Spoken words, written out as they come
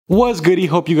Wuz Goodie,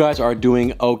 hope you guys are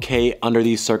doing okay under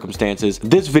these circumstances.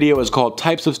 This video is called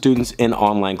Types of Students in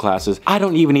Online Classes. I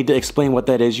don't even need to explain what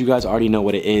that is. You guys already know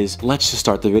what it is. Let's just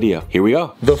start the video. Here we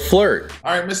go. The flirt.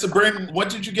 All right, Mr. Burton, what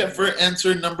did you get for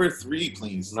answer number 3,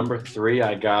 please? Number 3,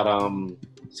 I got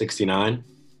 69.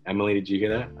 Emily, did you get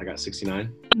that? I got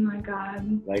 69. Oh my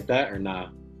god. Like that or nah?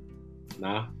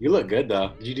 Nah? You look good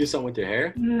though. Did you do something with your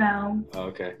hair? No. Oh,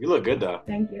 okay. You look good though.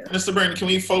 Thank you. Mr. Burton, can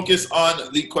we focus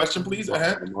on the question, please?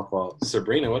 Ahead. My fault.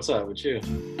 Sabrina, what's up with you?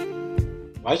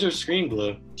 Why is your screen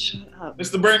blue? Shut up.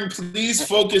 Mr. Burton, please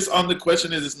focus on the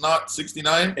question. Is it not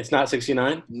 69? It's not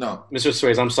 69? No. Mr.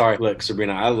 Swayze, I'm sorry. Look,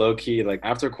 Sabrina, I low-key, like,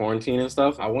 after quarantine and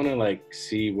stuff, I want to, like,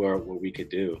 see what we could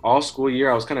do. All school year,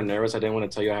 I was kind of nervous. I didn't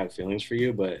want to tell you I had feelings for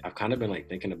you, but I've kind of been, like,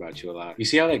 thinking about you a lot. You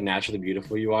see how, like, naturally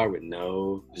beautiful you are with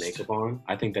no makeup on?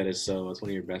 I think that is so, it's one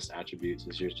of your best attributes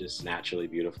is you're just naturally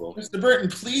beautiful. Mr. Burton,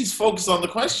 please focus on the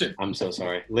question. I'm so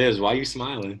sorry. Liz, why are you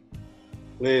smiling?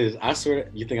 Liz, I swear,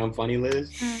 you think I'm funny,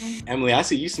 Liz? Emily, I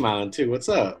see you smiling too. What's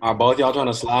up? Are both y'all trying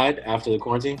to slide after the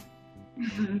quarantine?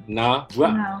 Nah?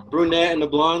 What? No. Brunette and the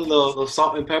blonde, little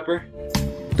salt and pepper?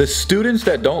 The students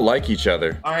that don't like each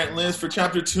other. All right, Liz, for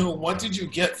chapter 2, what did you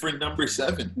get for number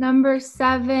 7? Number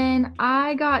 7,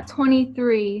 I got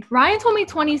 23. Ryan told me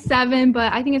 27,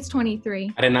 but I think it's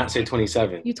 23. I did not say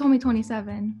 27. You told me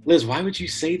 27. Liz, why would you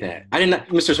say that? I did not,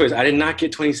 Mr. Swayze, I did not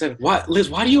get 27. Why, Liz,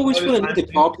 why do you always feel the need to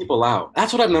call people out?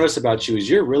 That's what I've noticed about you is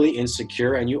you're really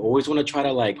insecure and you always want to try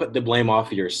to like put the blame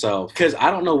off of yourself. Because I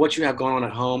don't know what you have going on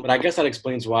at home, but I guess that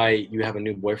explains why you have a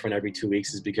new boyfriend every 2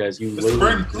 weeks is because you Mr.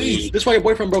 Burton, please. This is why your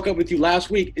boyfriend broke up with you last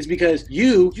week is because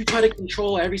you try to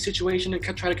control every situation and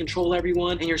try to control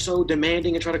everyone and you're so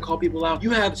demanding and try to call people out. You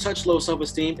have such low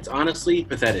self-esteem. It's honestly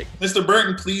pathetic. Mr.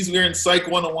 Burton, please, we're in Psych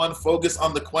 101. Focus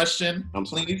on the question,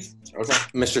 please. Okay.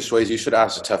 Mr. Swayze, you should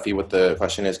ask Tuffy what the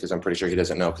question is because I'm pretty sure he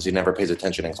doesn't know because he never pays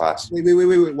attention in class. Wait.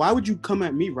 Why would you come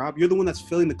at me, Rob? You're the one that's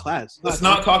filling the class. Let's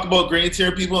not talk about grades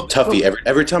here, people. Tuffy,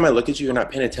 every time I look at you, you're not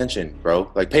paying attention,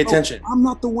 bro. Like, pay attention. I'm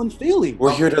not the one failing.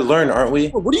 We're here to learn, aren't we?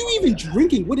 What are you even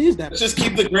drinking? What is that? Let's just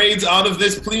keep the grades out of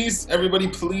this, please. Everybody,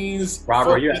 please. Rob,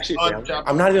 are you focus actually on failing? chapter-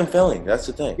 I'm not even failing. That's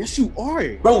the thing. Yes, you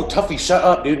are. Bro, Tuffy, shut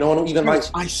up, dude. No one even likes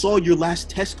I saw your last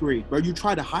test grade, bro. You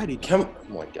tried to hide it. Oh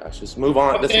my gosh, just move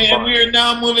on. Let's Okay, move and on. we are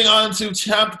now moving on to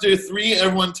chapter 3.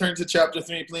 Everyone turn to chapter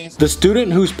 3, please. The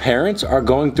student whose parents are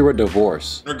going through a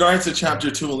divorce. In regards to chapter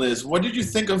 2, Liz, what did you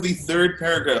think of the 3rd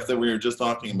paragraph that we were just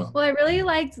talking about? Well, I really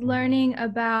liked learning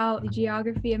about the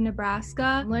geography of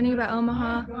Nebraska, learning about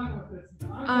Omaha.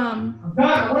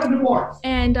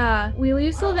 And we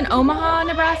used to live in Omaha,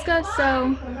 Nebraska,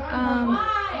 so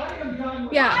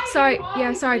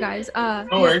sorry guys. No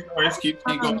worries, keep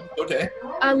going. Okay.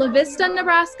 La Vista,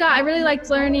 Nebraska. I really liked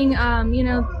learning,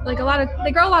 like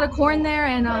they grow a lot of corn there,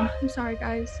 and I'm sorry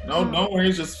guys. No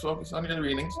worries, just focus on your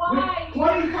readings.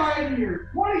 25 years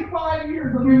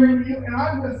of marrying you, and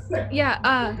I'm just sick. Yeah,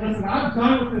 Listen, I'm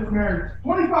done with this marriage.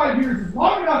 25 years is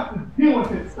long enough to deal with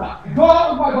this stuff. I go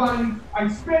out with my buddies, I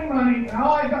spend money, and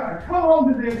all I got, I come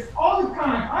home to this all the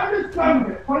time. I'm just done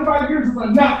with it. 25 years is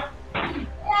enough.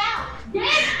 Get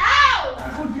out!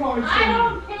 That's what you always say. I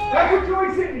don't care. That's what you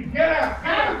always say to me. Get out.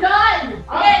 I'm done.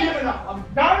 I'm giving up. I'm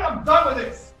done with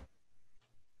this.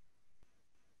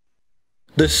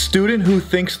 The student who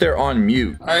thinks they're on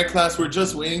mute. All right, class, we're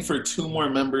just waiting for 2 more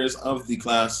members of the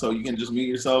class, so you can just mute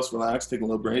yourselves, relax, take a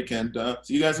little break, and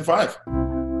see you guys in 5.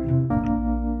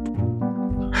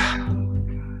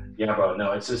 Yeah, bro,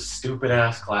 no, it's a stupid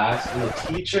ass class. And the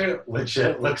teacher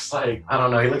legit looks like, I don't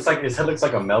know, his head looks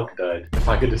like a milk dud, if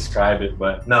I could describe it.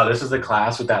 But no, this is the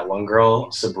class with that one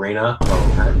girl, Sabrina. Bro,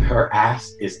 her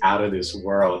ass is out of this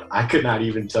world. I could not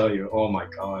even tell you. Oh my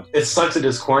God. It sucks that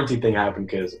this quarantine thing happened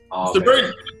because, oh, Mr.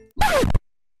 Burton.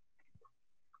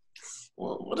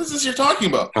 Well, what is this you're talking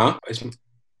about? Huh?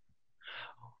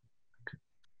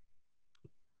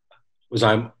 Was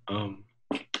I,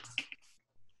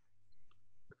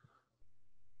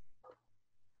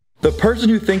 The person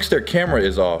who thinks their camera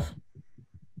is off.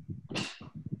 All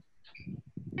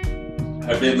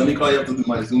right, babe, let me call you up to do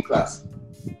my Zoom class.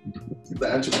 The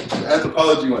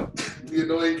anthropology one. You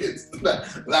know, it gets that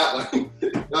one.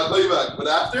 I'll call you back. But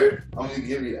after, I'm going to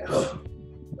give you that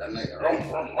night.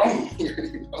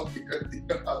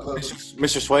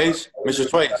 Mr.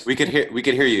 Swayze, we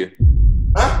could hear you.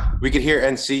 Huh? We could hear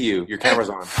and see you. Your camera's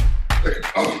on.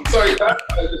 Sorry, I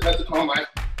just had to call my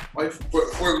wife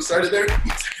before we started there. 1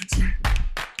 second, sorry.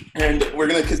 And we're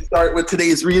going to start with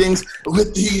today's readings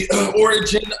with the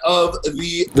origin of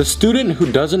the student who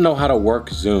doesn't know how to work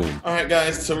Zoom. All right,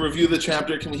 guys, to review the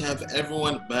chapter, can we have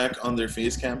everyone back on their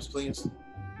face cams, please?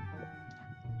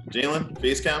 Jalen,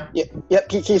 face cam? Yep.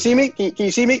 Can you see me? Can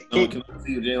you see me? No, we cannot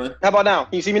see you, Jalen. How about now?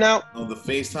 Can you see me now? No, the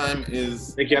FaceTime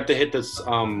is... I think you have to hit this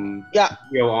Yeah.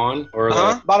 video on or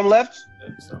Bottom left.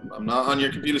 I'm not on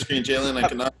your computer screen, Jalen. I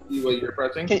cannot see what you're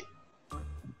pressing.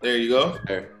 There you go.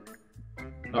 There.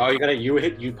 Oh,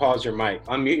 you pause your mic.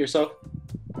 Unmute yourself.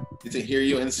 Need to hear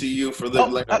you and see you for the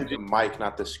The mic,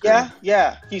 not the screen.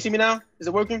 Yeah. Can you see me now? Is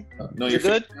it working? No, Is your it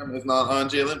good? face cam is not on,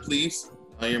 Jalen, please.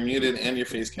 You're muted and your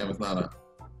face cam is not on.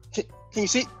 Can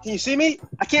you see me?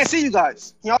 I can't see you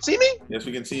guys. Can y'all see me? Yes,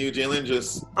 we can see you, Jalen.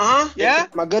 Just Yeah.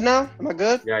 Am I good now? Am I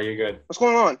good? Yeah, you're good. What's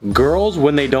going on? Girls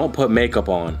when they don't put makeup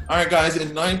on. all right, guys.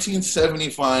 In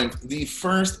 1975, the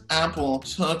first apple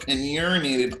took and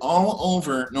urinated all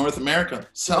over North America.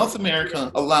 South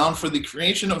America allowed for the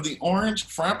creation of the orange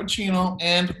frappuccino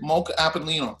and mocha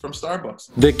appellino from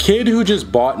Starbucks. The kid who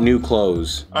just bought new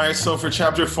clothes. All right, so for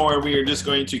chapter 4, we are just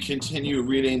going to continue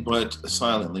reading, but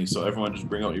silently. So everyone, just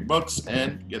bring out your books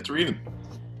and get to reading.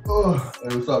 Oh,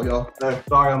 hey, what's up, y'all? Hey,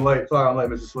 sorry I'm late,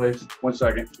 Mr. Slaves. 1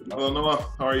 second. Hello, Noah.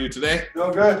 How are you today?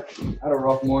 Doing good. Had a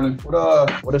rough morning.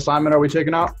 What assignment are we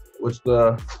taking out? Is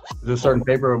there a certain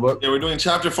paper or book? Yeah, we're doing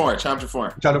chapter 4. Chapter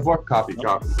 4. Chapter 4? Copy.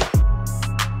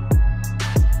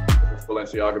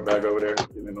 Balenciaga bag over there.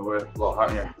 Getting in the way. A little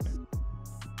hot in here.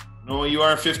 Noah, you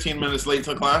are 15 minutes late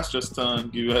to class. Just to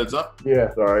give you a heads up.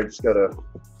 Yeah, sorry. Just gotta,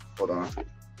 hold on.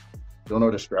 Don't know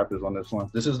what the scrap is on this one.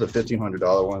 This is the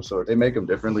 $1,500 one, so they make them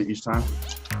differently each time.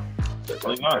 Oh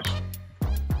my gosh.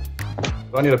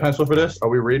 Do I need a pencil for this? Are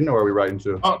we reading or are we writing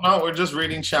too? Oh, no, we're just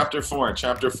reading chapter 4.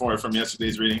 Chapter 4 from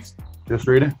yesterday's readings. Just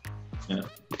reading? Yeah.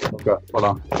 Okay, hold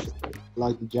on. I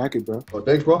like the jacket, bro. Oh,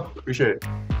 thanks, bro. Appreciate it.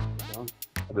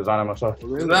 I designed it myself.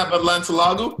 Is that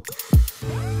Balenciaga?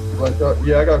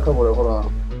 Yeah, I got a couple of them. Hold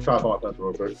on. Try to find my pencil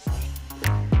real quick.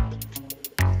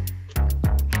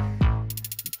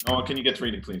 Noah, can you get to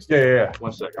reading, please? Yeah.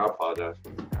 1 sec. I apologize.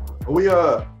 Are we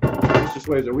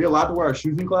allowed to wear our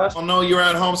shoes in class? Oh, no, you're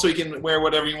at home, so you can wear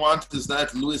whatever you want. Is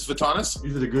that Louis Vuittonis?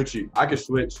 These are the Gucci. I can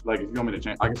switch. Like, if you want me to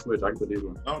change, I can switch. I can put these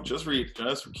ones. No, just read.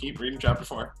 Just keep reading chapter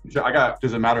 4.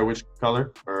 Does it matter which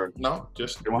color? Or No,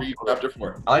 just read chapter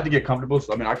 4. I like to get comfortable,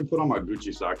 so I can put on my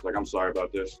Gucci socks. Like, I'm sorry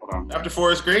about this. Hold on. Chapter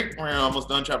 4 is great. We're almost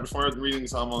done. Chapter 4, the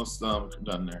reading's almost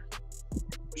done there.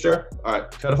 Sure. All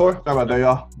right. Chapter 4. Sorry about that,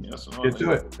 y'all. Yes. Get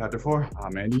to it. Chapter 4. Oh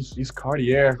man, these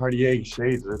Cartier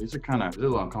shades. These are a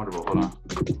little uncomfortable. Hold on.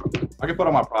 I can put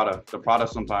on my Prada. The Prada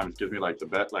sometimes gives me like the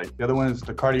best. Like the other ones,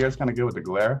 the Cartier is kind of good with the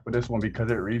glare, but this one because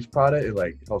it reads Prada, it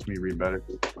helps me read better.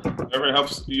 Whatever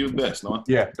helps you best, Noah.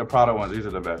 Yeah, the Prada ones. These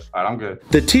are the best. All right, I'm good.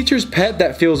 The teacher's pet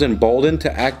that feels emboldened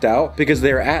to act out because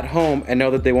they're at home and know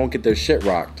that they won't get their shit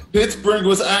rocked. Pittsburgh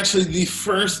was actually the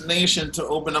first nation to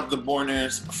open up the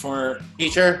borders for...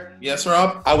 Teacher? Yes,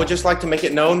 Rob? I would just like to make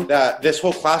it known that this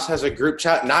whole class has a group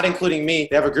chat, not including me.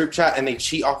 They have a group chat and they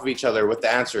cheat off of each other with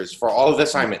the answers for all of the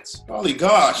assignments. Holy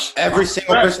gosh. Every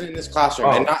single person in this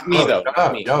classroom, and not me though.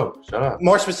 Not me. Shut up.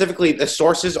 More specifically, the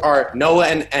sources are Noah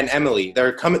and Emily.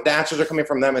 The answers are coming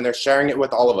from them and they're sharing it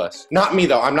with all of us. Not me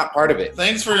though, I'm not part of it.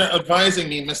 Thanks for advising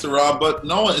me, Mr. Rob, but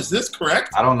Noah, is this correct?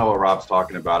 I don't know what Rob's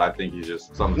talking about. I think he's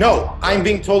just something. No, I'm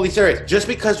being totally serious. Just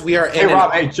because we are in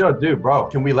Rob, hey, chill, dude, bro.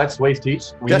 Can we let Sways teach?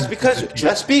 Just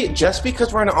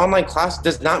because we're in an online class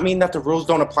does not mean that the rules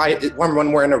don't apply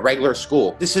when we're in a regular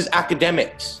school. This is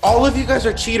academics. All of you guys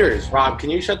are cheaters. Rob, can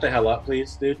you shut the hell up,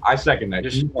 please, dude? I second that.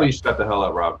 Just please shut the hell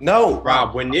up, Rob. No.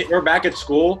 Rob, when we're back at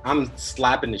school, I'm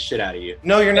slapping the shit out of you.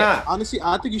 No, you're not. Honestly,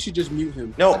 I think you should just mute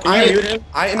him. No, Can you mute him?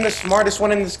 I am the smartest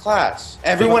one in this class.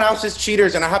 Everyone else is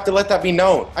cheaters, and I have to let that be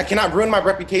known. I cannot ruin my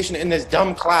reputation in this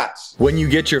dumb class. When you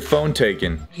get your phone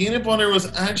taken. Peanut butter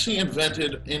was actually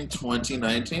invented in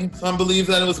 2019. Some believe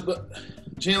that it was...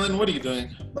 Jalen, what are you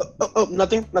doing?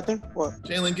 Nothing. What?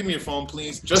 Jalen, give me your phone,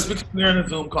 please. Just because we're in a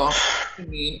Zoom call, to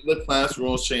me, the class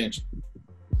rules change.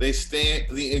 They stay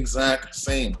the exact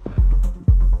same.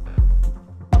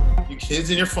 You kids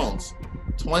in your phones,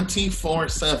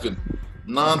 24/7,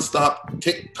 non-stop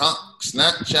TikTok,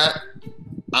 Snapchat,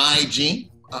 IG.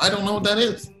 I don't know what that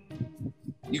is.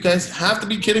 You guys have to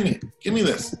be kidding me. Give me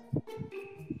this.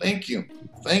 Thank you.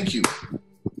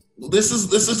 This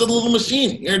is a little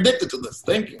machine. You're addicted to this.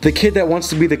 Thank you. The kid that wants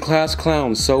to be the class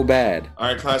clown so bad. All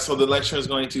right, class. So the lecture is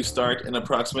going to start in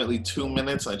approximately 2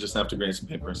 minutes. I just have to grade some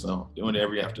paper, so do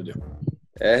whatever you have to do.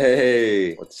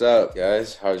 Hey, what's up,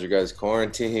 guys? How's your guys'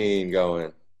 quarantine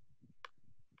going?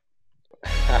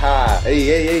 Haha.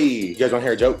 Hey. You guys want to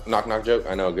hear a joke? Knock joke?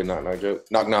 I know a good knock joke.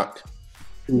 Knock.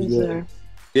 Who's there?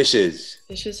 Dishes.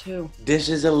 Dishes who?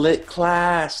 Dishes a lit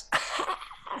class.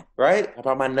 Right? How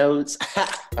about my notes?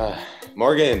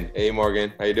 Morgan. Hey,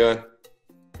 Morgan. How you doing?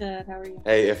 Good, how are you?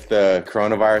 Hey, if the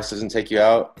coronavirus doesn't take you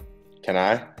out, can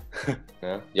I?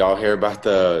 No? Y'all hear about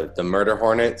the murder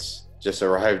hornets? Just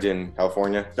arrived in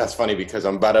California. That's funny because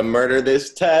I'm about to murder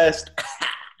this test.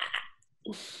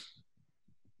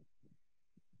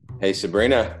 Hey,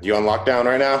 Sabrina, you on lockdown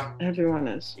right now? Everyone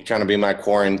is. You trying to be my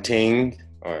quarantine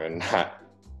or not?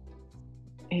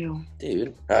 Ew.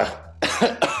 Dude.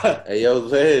 Hey, yo,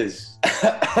 Liz.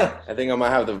 I think I might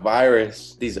have the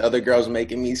virus. These other girls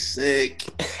making me sick.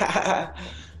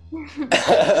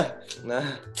 Nah.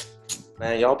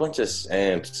 Man, y'all bunch of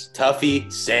simps.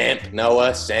 Tuffy, simp.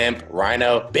 Noah, simp.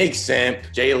 Rhino, big simp.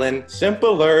 Jalen, simp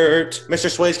alert. Mr.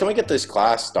 Sways, can we get this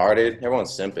class started?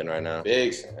 Everyone's simping right now.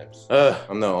 Big simps.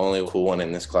 I'm the only cool one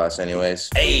in this class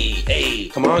anyways. Hey.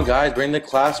 Come on, guys, bring the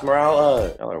class morale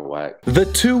up. Y'all are whack. The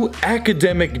two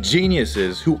academic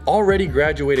geniuses who already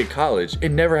graduated college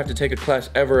and never have to take a class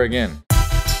ever again.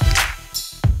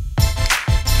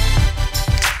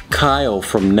 Kyle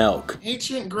from Nelk.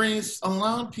 Ancient Greece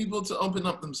allowed people to open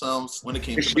up themselves when it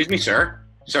came to... Excuse me, sir.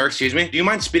 Sir, excuse me. Do you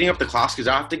mind speeding up the class? Because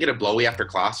I have to get a blowy after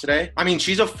class today. I mean,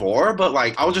 she's a 4, but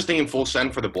like, I was just thinking full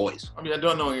send for the boys. I mean, I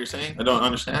don't know what you're saying. I don't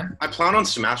understand. I plan on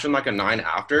smashing like a 9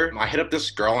 after. I hit up this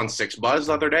girl on 6 Buzz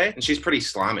the other day, and she's pretty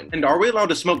slamming. And are we allowed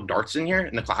to smoke darts in here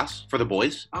in the class for the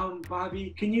boys?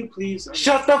 Bobby, can you please...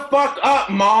 Shut the fuck up,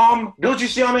 Mom! Don't you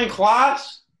see I'm in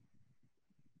class?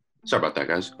 Sorry about that,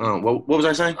 guys. What was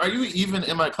I saying? Are you even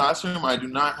in my classroom? I do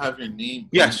not have your name.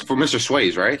 Yes, for Mr.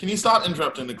 Sways, right? Can you stop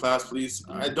interrupting the class, please?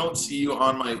 I don't see you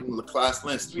on my class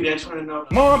list. Dude, I just want to know.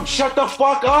 Mom, shut the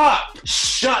fuck up!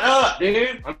 Shut up,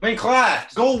 dude! I'm in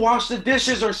class. Go wash the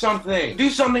dishes or something. Do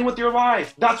something with your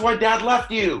life. That's why Dad left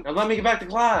you. Now let me get back to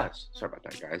class. Sorry about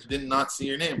that, guys. Did not see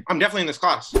your name. I'm definitely in this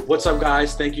class. What's up,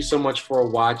 guys? Thank you so much for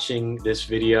watching this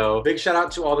video. Big shout out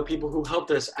to all the people who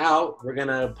helped us out. We're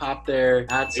gonna pop their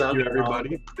hats up. Thank you,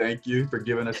 everybody. Thank you for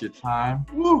giving us your time.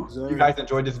 Woo! If you guys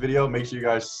enjoyed this video, make sure you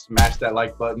guys smash that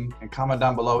like button and comment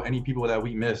down below any people that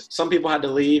we missed. Some people had to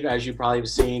leave, as you probably have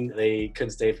seen. They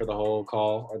couldn't stay for the whole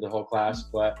call or the whole class,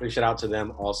 but big shout out to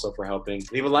them also for helping.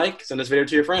 Leave a like, send this video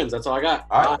to your friends. That's all I got.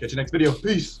 All right, catch you next video.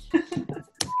 Peace. What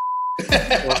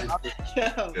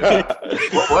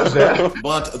was that?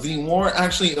 But the war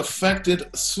actually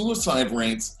affected suicide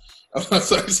rates. Oh,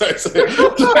 sorry.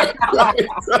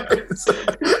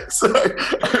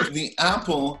 The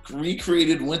apple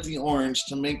recreated with the orange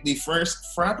to make the first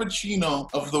frappuccino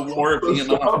of the War of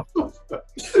Vietnam.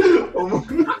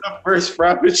 The first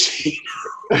frappuccino.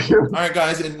 All right,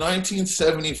 guys, in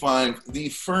 1975, the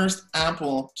first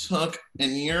apple took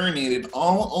and urinated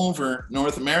all over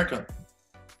North America.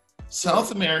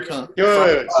 South America.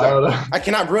 Good. I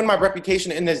cannot ruin my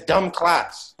reputation in this dumb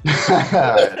class.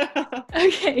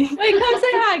 Okay. Wait, come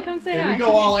say hi. Come say hi. We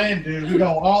go all in, dude. We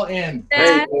go all in.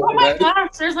 Dad, oh my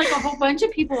gosh, there's like a whole bunch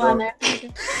of people on there.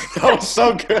 That was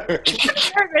so good.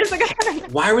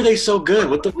 Why were they so good?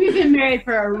 What the? We've been married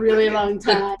for a really long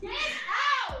time. I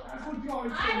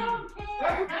don't care.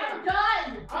 I'm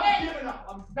done. I'm giving up.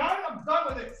 I'm done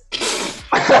with this.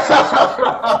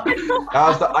 That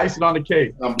was the icing on the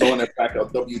cake. I'm blowing that back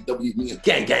up. WWE.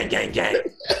 Gang.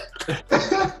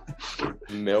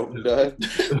 Milk dud.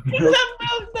 Milk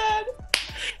dud.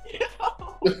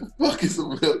 The fuck is a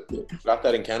milk dud? Got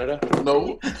that in Canada?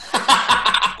 No.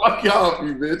 Fuck y'all,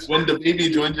 you bitch. When the baby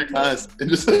joined your class, in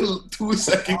just a 2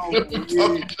 second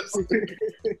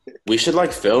We should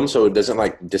like film so it doesn't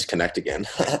like disconnect again.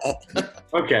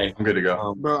 Okay. I'm good to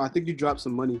go. Bro, I think you dropped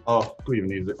some money. Oh, who even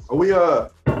needs it? Are we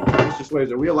Mr.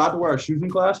 Sways, are we allowed to wear our shoes in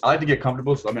class? I like to get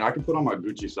comfortable, so I mean I can put on my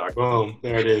Gucci sock. Boom.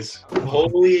 There it is.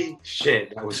 Holy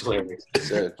shit. That was hilarious.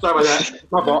 Sorry about that.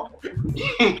 My fault.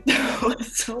 That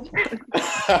was so bad.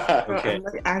 Okay. I'm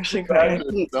like actually crying. I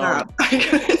couldn't stop. I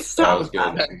couldn't That stop. was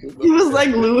good. He was like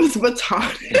Louis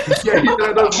Vuitton. Yeah, you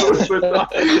know that's Louis Vuitton.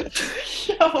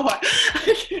 Yo,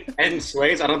 And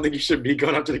Sways, I don't think you should be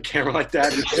going up to the camera like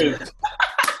that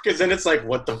because then it's like,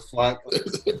 what the fuck?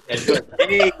 It's like,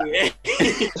 hey.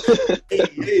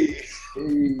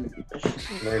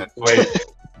 Wait.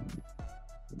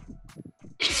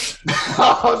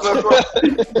 Oh, so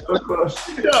close.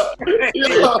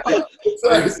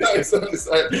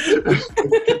 Sorry.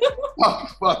 Oh,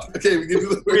 fuck. Okay, we can do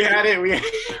the. We had it. We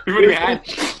really had.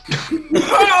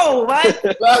 oh, what?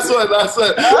 Last one.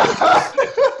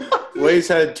 Wade's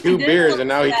had 2 beers and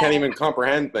now he can't even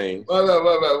comprehend things. My bad.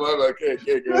 Okay,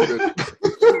 good.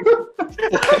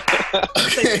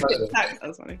 That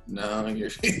was funny. No, you're.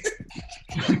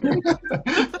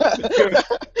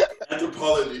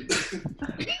 Anthropology.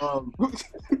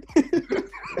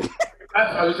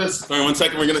 I was just. Sorry, 1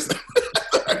 second. We're gonna.